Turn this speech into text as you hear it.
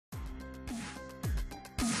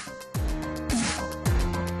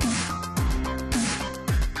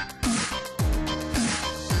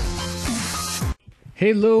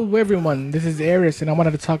Hello everyone, this is Aris and I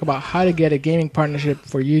wanted to talk about how to get a gaming partnership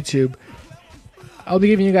for YouTube. I'll be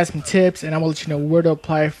giving you guys some tips and I will let you know where to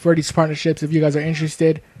apply for these partnerships if you guys are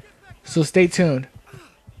interested, so stay tuned.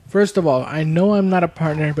 First of all, I know I'm not a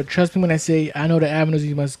partner, but trust me when I say I know the avenues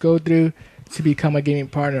you must go through to become a gaming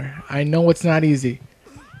partner. I know it's not easy.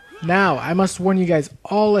 Now, I must warn you guys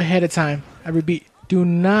all ahead of time. I repeat, do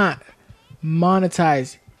not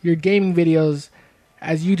monetize your gaming videos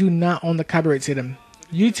as you do not own the copyright to them.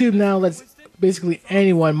 YouTube now lets basically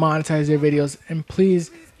anyone monetize their videos, and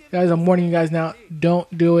please, guys, I'm warning you guys now,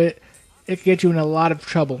 don't do it. It could get you in a lot of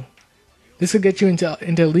trouble. This could get you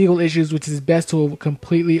into legal issues, which is best to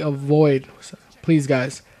completely avoid. So, please,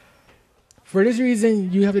 guys. For this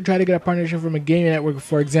reason, you have to try to get a partnership from a gaming network,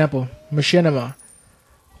 for example, Machinima.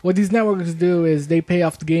 What these networks do is they pay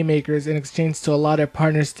off the game makers in exchange to allow their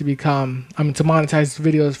partners to monetize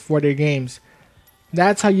videos for their games.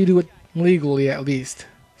 That's how you do it legally, at least.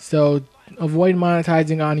 So avoid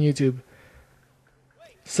monetizing on YouTube.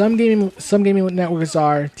 Some gaming networks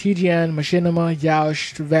are TGN, Machinima,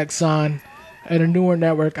 Yeousch, Vexon, and a newer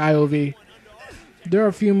network, IOV. There are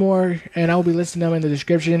a few more, and I will be listing them in the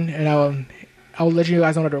description, and I will let you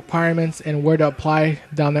guys know the requirements and where to apply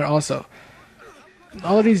down there also.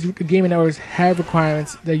 All of these gaming networks have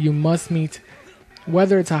requirements that you must meet,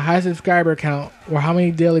 whether it's a high subscriber count or how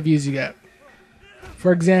many daily views you get.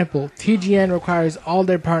 For example, TGN requires all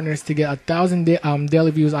their partners to get 1,000 daily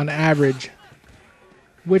views on average,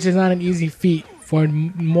 which is not an easy feat for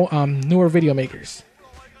newer video makers.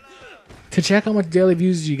 To check how much daily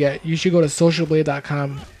views you get, you should go to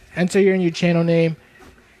socialblade.com, enter in your channel name,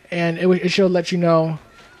 and it should let you know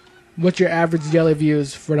what your average daily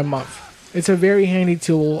views for the month. It's a very handy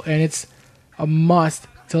tool, and it's a must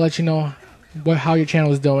to let you know how your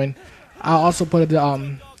channel is doing. I'll also put the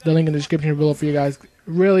link in the description below for you guys.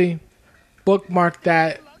 Really bookmark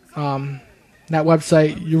that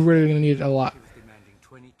website. You're really going to need it a lot.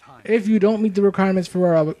 If you don't meet the requirements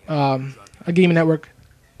for a gaming network,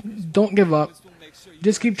 don't give up.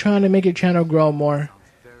 Just keep trying to make your channel grow more.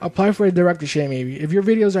 Apply for a directorship maybe. If your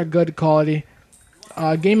videos are good quality,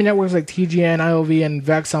 gaming networks like TGN, IOV, and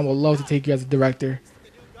Vexon will love to take you as a director.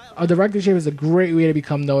 A directorship is a great way to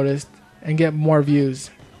become noticed and get more views.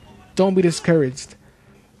 Don't be discouraged.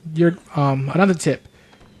 Another tip.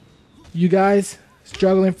 You guys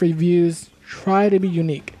struggling for views, try to be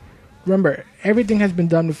unique. Remember, everything has been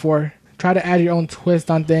done before. Try to add your own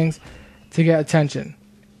twist on things to get attention.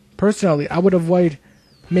 Personally, I would avoid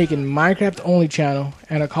making Minecraft only channel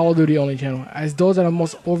and a Call of Duty only channel, as those are the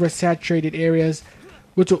most oversaturated areas,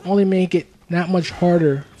 which will only make it that much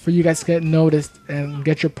harder for you guys to get noticed and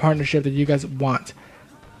get your partnership that you guys want.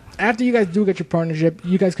 After you guys do get your partnership,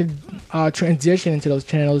 you guys could transition into those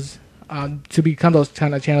channels to become those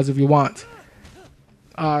kind of channels if you want.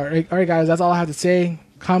 Alright guys, that's all I have to say.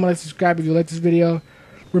 Comment, like, subscribe if you like this video.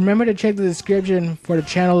 Remember to check the description for the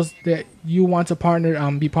channels that you want to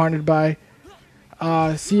be partnered by.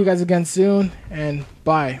 See you guys again soon, and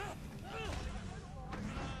bye.